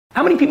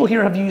How many people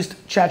here have used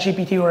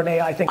ChatGPT or an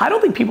AI thing? I don't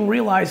think people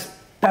realize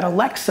that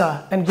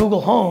Alexa and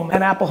Google Home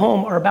and Apple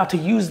Home are about to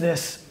use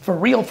this for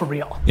real, for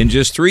real. In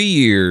just 3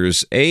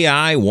 years,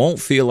 AI won't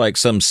feel like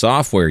some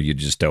software you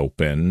just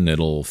open.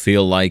 It'll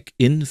feel like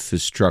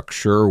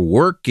infrastructure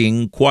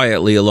working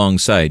quietly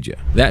alongside you.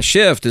 That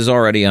shift is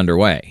already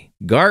underway.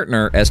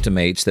 Gartner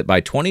estimates that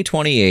by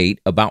 2028,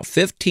 about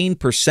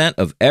 15%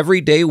 of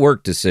everyday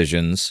work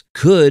decisions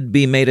could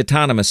be made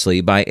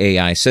autonomously by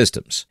AI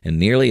systems, and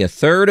nearly a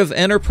third of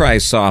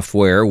enterprise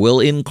software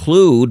will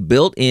include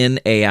built-in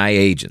AI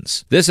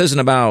agents. This isn't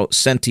about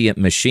sentient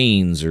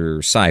machines or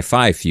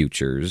sci-fi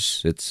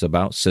futures. It's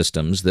about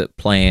systems that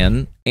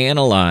plan,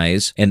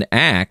 analyze, and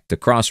act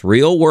across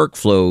real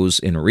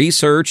workflows in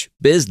research,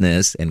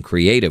 business, and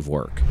creative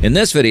work. In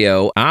this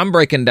video, I'm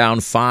breaking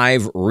down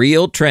 5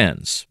 real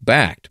trends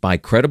backed by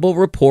credible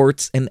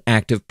reports and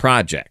active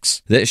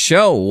projects that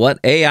show what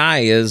AI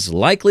is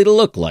likely to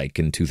look like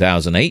in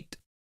 2008.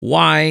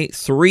 Why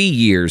 3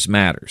 years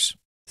matters.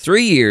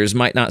 3 years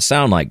might not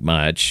sound like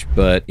much,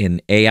 but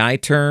in AI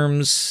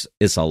terms,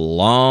 it's a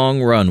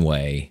long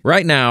runway.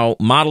 Right now,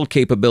 model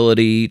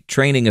capability,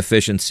 training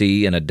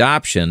efficiency, and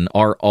adoption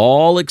are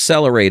all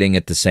accelerating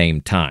at the same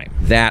time.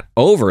 That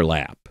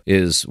overlap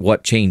is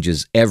what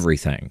changes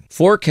everything.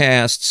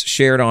 Forecasts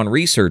shared on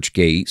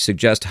ResearchGate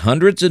suggest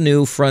hundreds of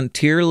new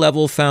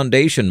frontier-level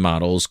foundation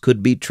models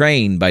could be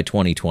trained by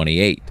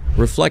 2028,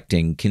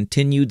 reflecting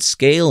continued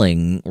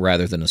scaling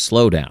rather than a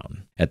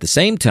slowdown. At the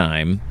same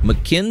time,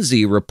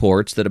 McKinsey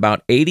reports that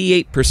about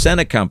 88%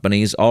 of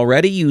companies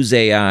already use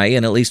AI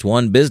in at least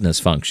one business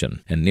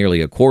function, and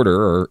nearly a quarter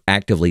are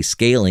actively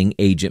scaling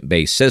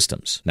agent-based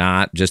systems,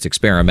 not just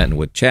experimenting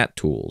with chat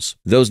tools.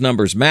 Those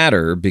numbers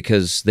matter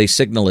because they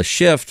signal a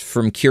shift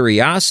from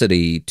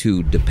curiosity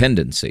to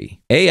dependency.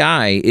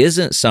 AI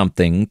isn't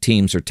something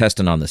teams are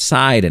testing on the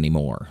side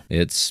anymore.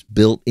 It's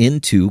built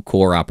into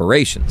core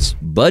operations,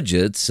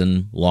 budgets,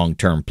 and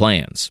long-term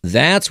plans.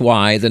 That's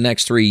why the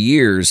next 3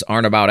 years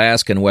aren't about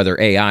asking whether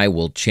AI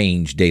will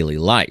change daily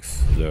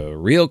life. The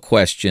real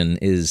question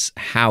is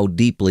how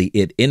deeply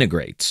it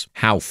integrates,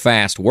 how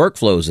fast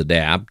workflows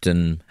adapt,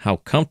 and how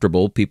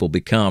comfortable people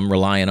become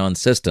relying on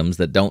systems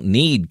that don't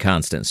need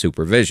constant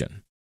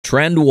supervision.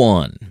 Trend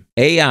 1.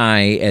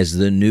 AI as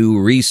the new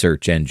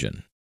research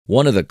engine.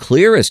 One of the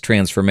clearest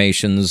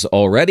transformations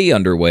already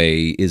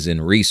underway is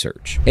in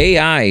research.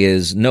 AI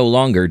is no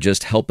longer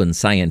just helping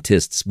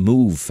scientists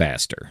move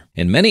faster.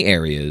 In many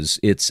areas,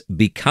 it's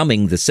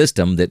becoming the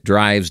system that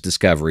drives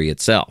discovery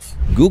itself.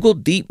 Google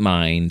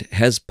DeepMind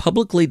has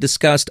publicly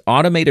discussed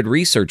automated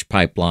research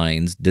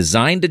pipelines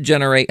designed to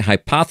generate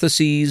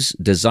hypotheses,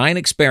 design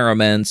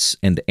experiments,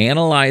 and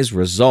analyze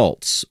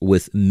results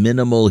with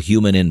minimal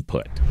human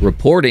input.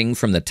 Reporting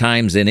from the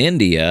Times in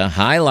India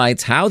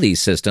highlights how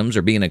these systems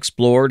are being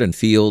explored in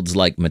fields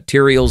like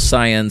materials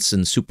science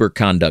and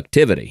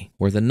superconductivity,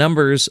 where the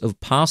numbers of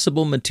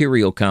possible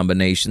material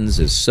combinations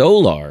is so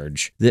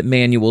large that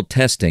manual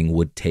testing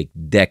would take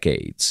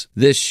decades.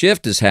 This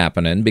shift is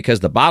happening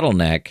because the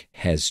bottleneck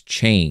has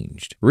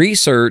changed.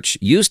 Research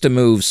used to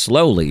move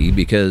slowly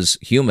because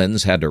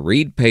humans had to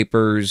read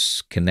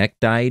papers,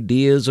 connect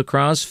ideas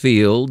across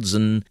fields,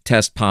 and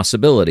test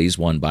possibilities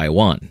one by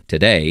one.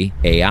 Today,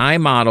 AI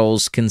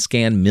models can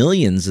scan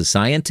millions of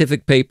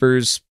scientific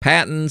papers,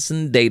 patents,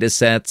 and data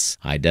sets,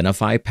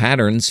 identify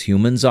patterns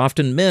humans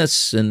often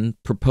miss,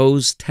 and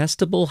propose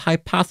testable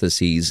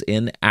hypotheses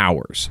in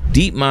hours.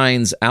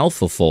 DeepMind's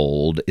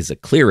AlphaFold is a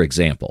clear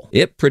example.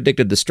 It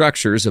predicted the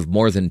structures of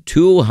more than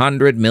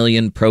 200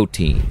 million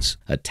proteins,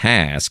 a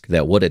task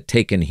that would have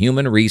taken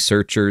human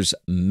researchers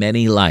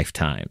many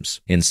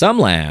lifetimes. In some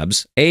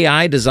labs,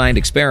 AI-designed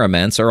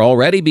experiments are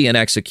already being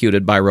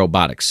executed by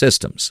robotic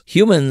systems.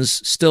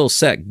 Humans still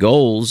set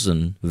goals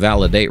and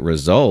validate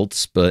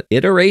results, but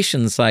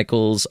iteration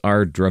cycles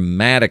are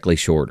dramatically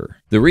shorter.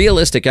 The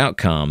realistic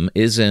outcome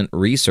isn't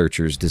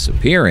researchers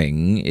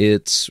disappearing,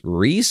 it's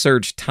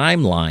research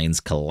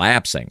timelines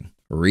collapsing,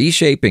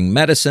 reshaping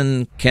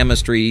medicine,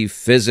 chemistry,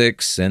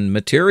 physics, and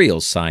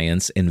materials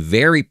science in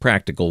very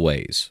practical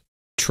ways.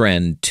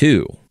 Trend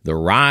 2. The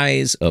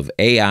rise of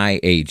AI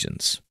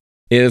agents.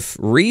 If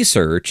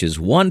research is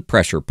one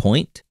pressure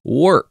point,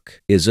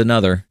 work is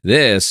another.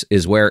 This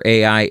is where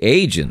AI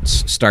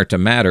agents start to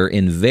matter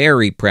in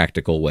very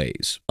practical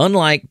ways.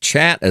 Unlike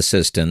chat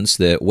assistants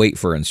that wait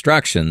for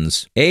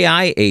instructions,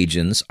 AI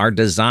agents are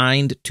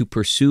designed to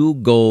pursue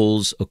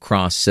goals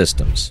across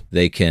systems.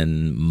 They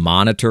can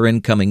monitor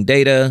incoming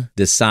data,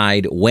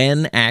 decide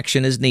when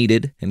action is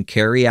needed, and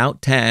carry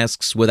out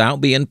tasks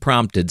without being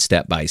prompted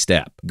step by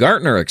step.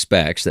 Gartner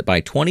expects that by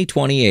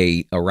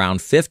 2028, around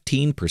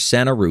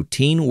 15% of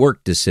routine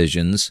work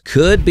decisions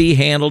could be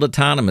handled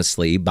autonomously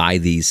autonomously by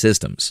these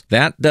systems.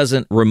 That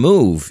doesn't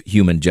remove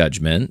human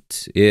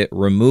judgment. It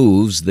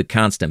removes the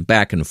constant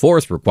back and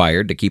forth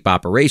required to keep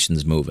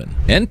operations moving.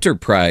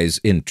 Enterprise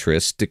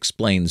interest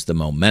explains the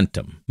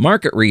momentum.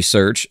 Market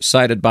research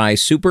cited by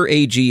Super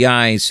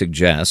AGI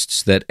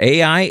suggests that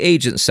AI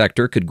agent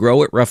sector could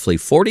grow at roughly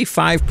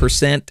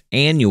 45%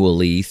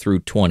 annually through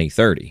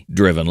 2030,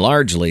 driven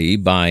largely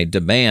by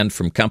demand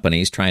from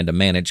companies trying to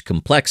manage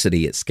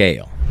complexity at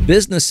scale.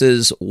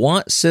 Businesses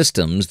want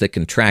systems that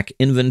can track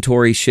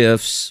inventory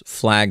shifts,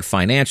 flag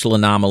financial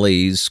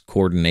anomalies,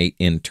 coordinate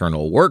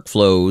internal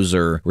workflows,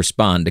 or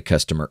respond to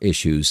customer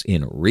issues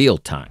in real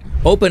time.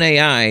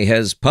 OpenAI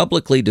has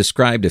publicly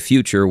described a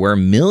future where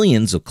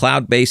millions of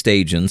cloud-based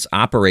agents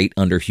operate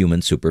under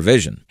human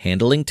supervision,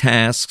 handling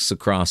tasks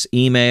across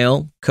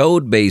email,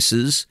 code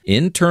bases,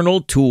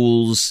 internal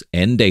tools,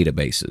 and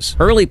databases.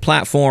 Early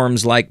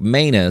platforms like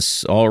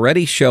Manus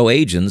already show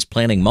agents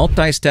planning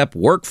multi-step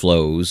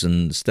workflows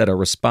instead of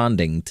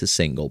responding to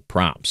single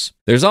prompts.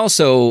 There's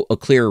also a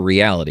clear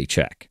reality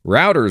check.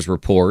 Routers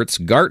reports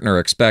Gartner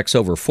expects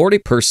over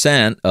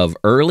 40% of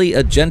early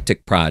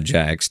agentic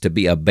projects to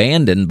be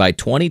abandoned by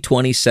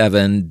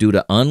 2027 due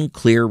to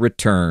unclear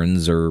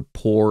returns or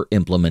poor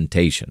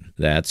implementation.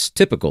 That's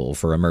typical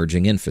for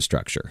emerging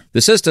infrastructure.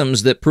 The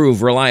systems that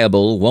prove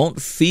reliable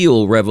won't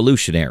feel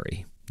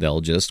revolutionary.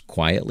 They'll just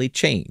quietly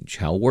change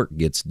how work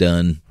gets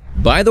done.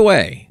 By the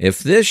way, if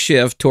this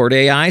shift toward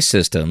AI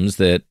systems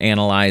that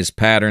analyze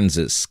patterns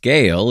at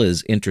scale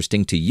is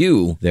interesting to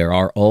you, there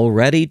are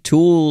already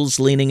tools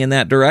leaning in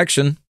that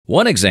direction.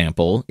 One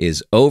example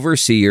is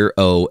Overseer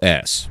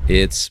OS.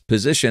 It's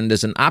positioned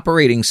as an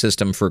operating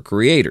system for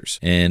creators,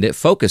 and it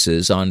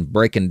focuses on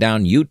breaking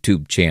down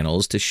YouTube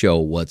channels to show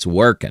what's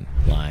working,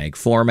 like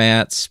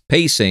formats,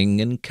 pacing,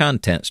 and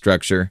content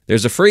structure.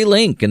 There's a free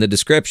link in the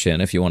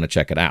description if you want to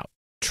check it out.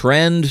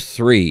 Trend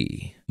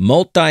 3.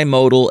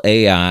 Multimodal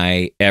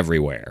AI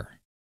everywhere.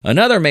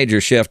 Another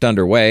major shift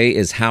underway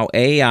is how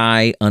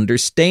AI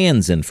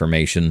understands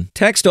information.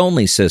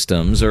 Text-only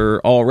systems are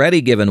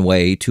already giving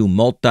way to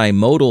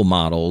multimodal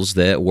models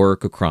that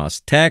work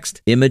across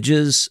text,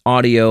 images,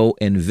 audio,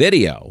 and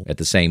video at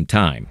the same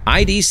time.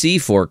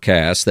 IDC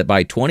forecasts that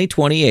by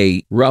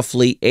 2028,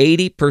 roughly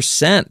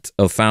 80%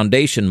 of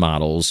foundation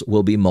models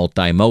will be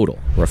multimodal,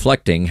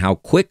 reflecting how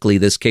quickly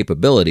this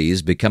capability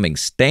is becoming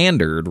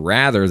standard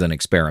rather than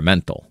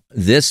experimental.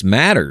 This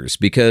matters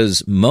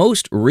because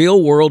most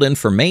real-world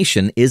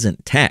information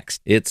isn't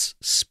text. It's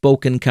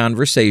spoken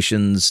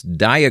conversations,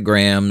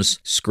 diagrams,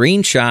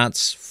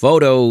 screenshots,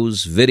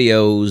 photos,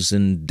 videos,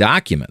 and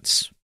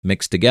documents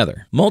mixed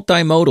together.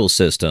 Multimodal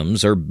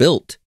systems are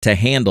built to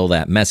handle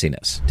that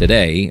messiness.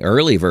 Today,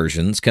 early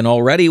versions can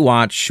already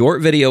watch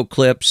short video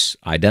clips,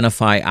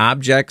 identify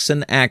objects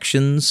and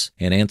actions,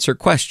 and answer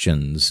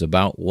questions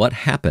about what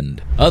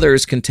happened.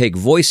 Others can take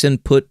voice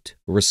input,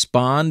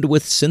 respond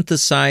with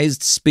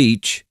synthesized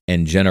speech,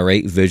 and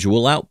generate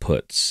visual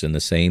outputs in the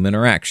same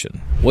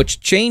interaction. What's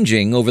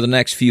changing over the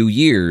next few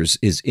years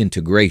is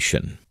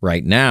integration.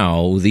 Right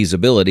now, these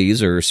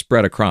abilities are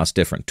spread across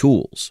different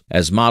tools.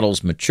 As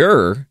models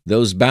mature,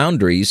 those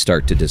boundaries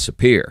start to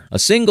disappear. A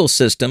single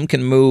system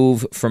can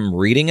move from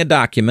reading a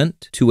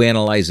document to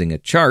analyzing a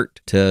chart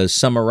to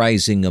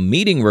summarizing a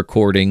meeting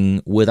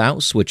recording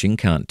without switching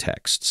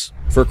contexts.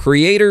 For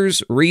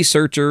creators,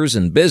 researchers,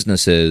 and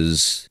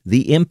businesses,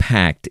 the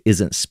impact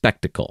isn't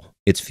spectacle.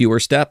 It's fewer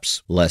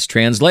steps, less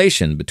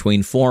translation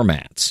between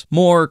formats,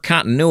 more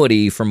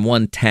continuity from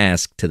one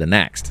task to the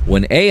next.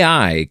 When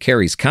AI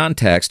carries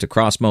context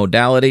across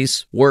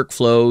modalities,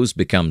 workflows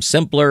become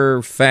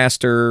simpler,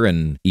 faster,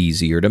 and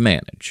easier to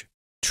manage.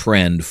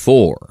 Trend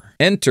 4.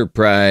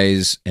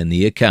 Enterprise and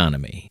the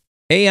economy.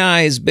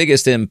 AI's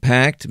biggest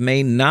impact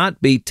may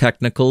not be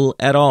technical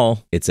at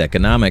all. It's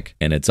economic,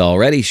 and it's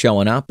already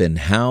showing up in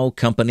how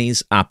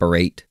companies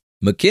operate.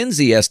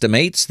 McKinsey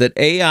estimates that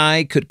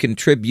AI could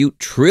contribute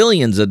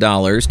trillions of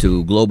dollars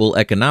to global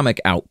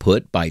economic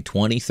output by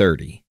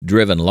 2030,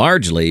 driven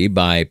largely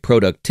by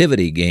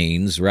productivity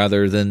gains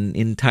rather than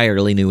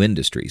entirely new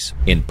industries.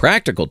 In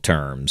practical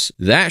terms,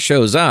 that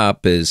shows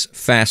up as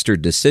faster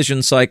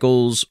decision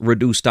cycles,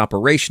 reduced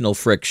operational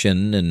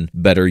friction, and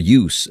better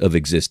use of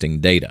existing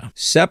data.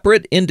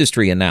 Separate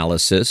industry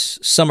analysis,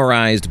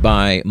 summarized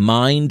by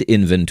Mind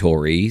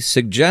Inventory,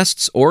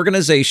 suggests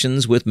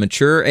organizations with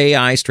mature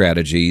AI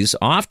strategies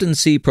often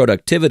see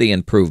productivity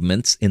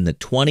improvements in the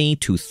 20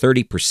 to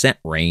 30%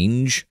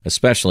 range,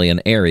 especially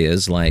in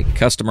areas like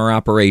customer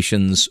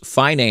operations,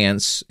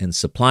 finance, and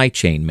supply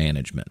chain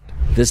management.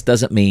 This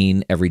doesn't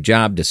mean every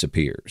job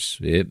disappears.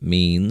 It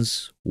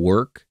means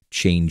work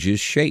changes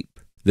shape.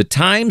 The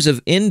Times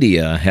of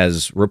India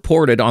has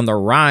reported on the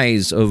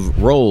rise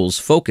of roles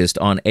focused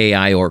on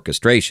AI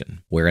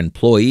orchestration, where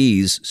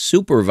employees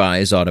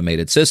supervise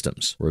automated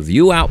systems,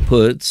 review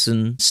outputs,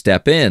 and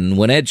step in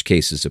when edge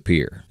cases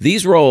appear.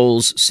 These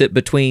roles sit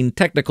between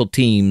technical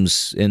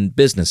teams in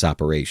business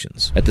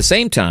operations. At the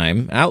same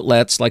time,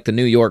 outlets like the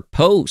New York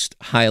Post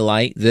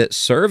highlight that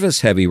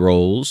service-heavy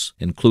roles,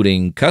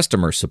 including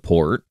customer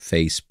support,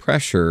 face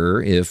pressure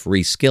if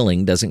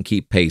reskilling doesn't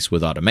keep pace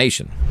with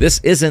automation. This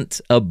isn't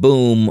a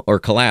boom or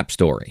collapse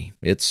story.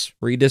 It's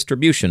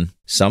redistribution.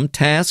 Some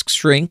tasks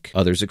shrink,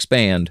 others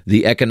expand.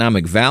 The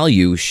economic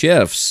value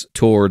shifts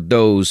toward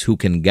those who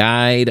can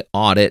guide,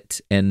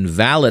 audit, and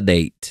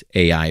validate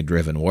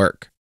AI-driven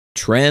work.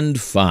 Trend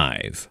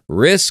 5.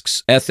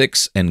 Risks,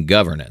 ethics, and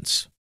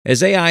governance.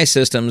 As AI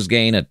systems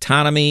gain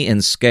autonomy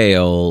and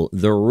scale,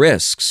 the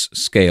risks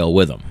scale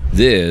with them.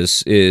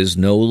 This is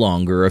no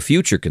longer a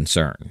future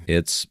concern.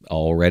 It's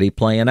already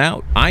playing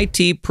out.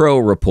 IT Pro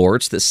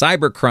reports that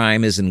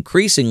cybercrime is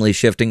increasingly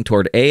shifting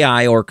toward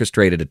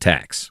AI-orchestrated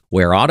attacks,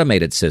 where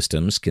automated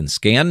systems can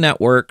scan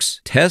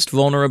networks, test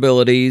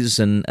vulnerabilities,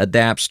 and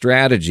adapt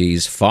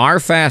strategies far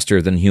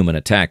faster than human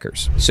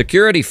attackers.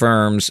 Security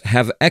firms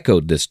have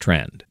echoed this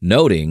trend,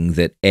 noting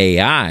that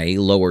AI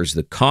lowers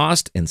the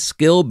cost and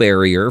skill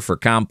barrier for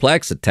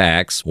complex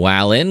attacks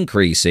while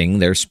increasing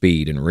their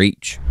speed and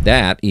reach.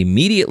 That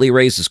immediately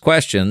raises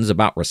questions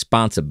about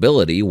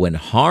responsibility when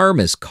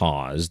harm is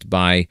caused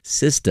by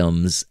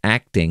systems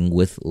acting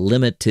with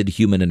limited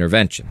human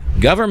intervention.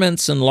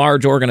 Governments and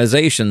large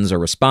organizations are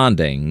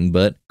responding,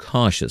 but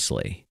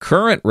cautiously.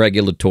 Current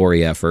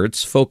regulatory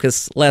efforts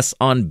focus less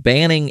on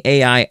banning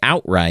AI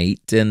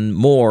outright and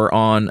more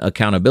on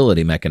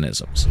accountability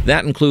mechanisms.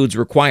 That includes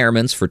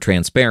requirements for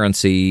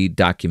transparency,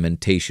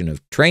 documentation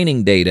of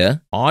training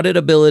data,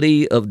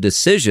 auditability of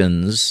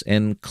decisions,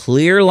 and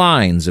clear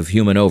lines of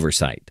human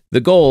oversight. The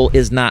goal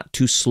is not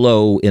to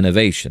slow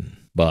innovation,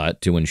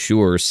 but to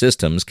ensure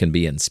systems can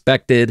be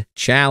inspected,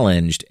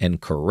 challenged,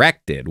 and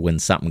corrected when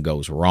something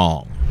goes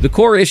wrong. The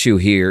core issue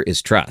here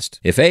is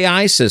trust. If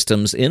AI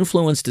systems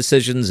influence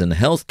decisions in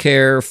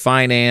healthcare,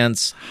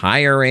 finance,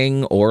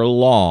 hiring, or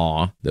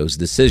law, those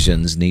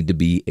decisions need to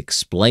be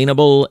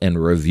explainable and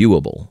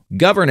reviewable.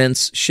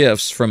 Governance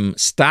shifts from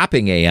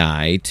stopping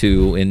AI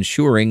to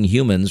ensuring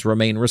humans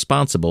remain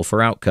responsible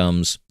for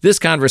outcomes. This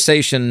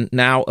conversation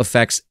now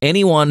affects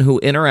anyone who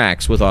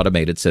interacts with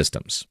automated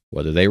systems,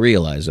 whether they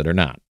realize it or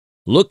not.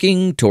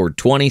 Looking toward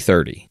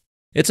 2030.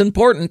 It's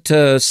important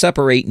to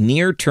separate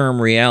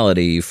near-term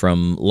reality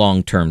from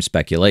long-term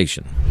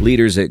speculation.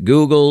 Leaders at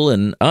Google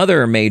and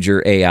other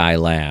major AI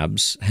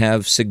labs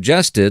have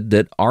suggested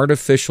that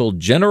artificial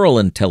general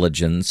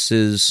intelligence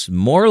is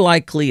more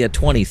likely a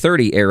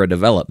 2030 era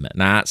development,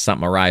 not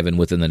something arriving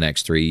within the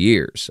next 3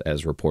 years,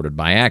 as reported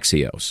by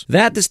Axios.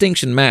 That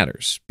distinction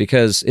matters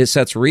because it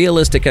sets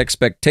realistic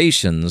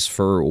expectations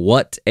for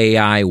what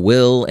AI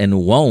will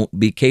and won't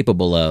be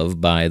capable of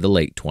by the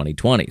late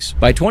 2020s.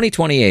 By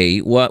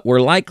 2028, what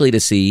we're likely to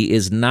see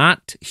is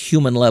not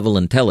human-level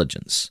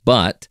intelligence,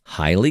 but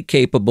highly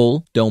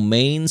capable,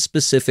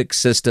 domain-specific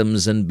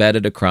systems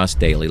embedded across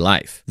daily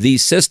life.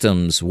 These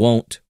systems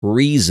won't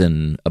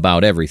reason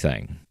about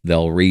everything.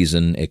 They'll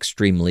reason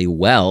extremely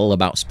well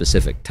about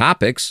specific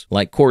topics,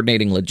 like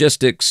coordinating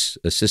logistics,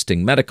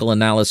 assisting medical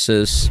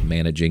analysis,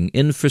 managing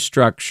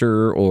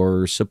infrastructure,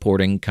 or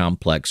supporting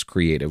complex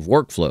creative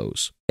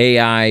workflows.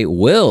 AI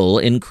will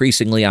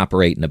increasingly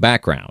operate in the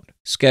background.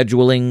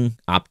 Scheduling,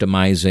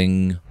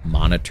 optimizing,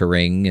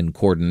 monitoring, and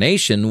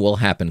coordination will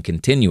happen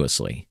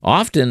continuously,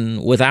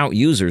 often without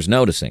users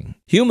noticing.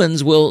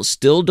 Humans will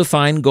still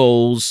define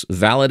goals,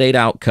 validate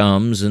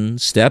outcomes,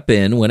 and step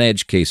in when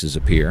edge cases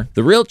appear.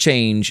 The real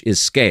change is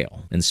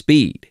scale and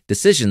speed.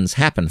 Decisions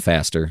happen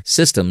faster,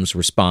 systems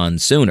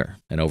respond sooner,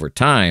 and over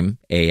time,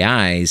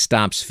 AI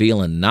stops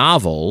feeling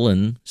novel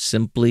and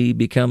simply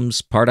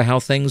becomes part of how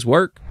things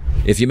work.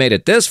 If you made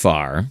it this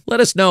far,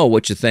 let us know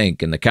what you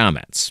think in the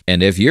comments.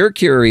 And if you're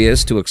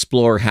curious to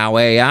explore how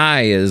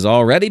AI is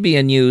already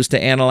being used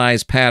to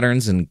analyze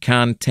patterns in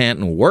content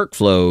and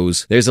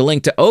workflows, there's a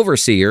link to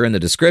Overseer in the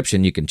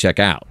description you can check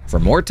out. For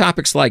more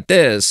topics like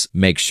this,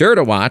 make sure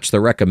to watch the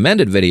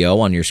recommended video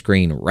on your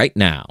screen right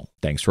now.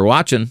 Thanks for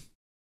watching.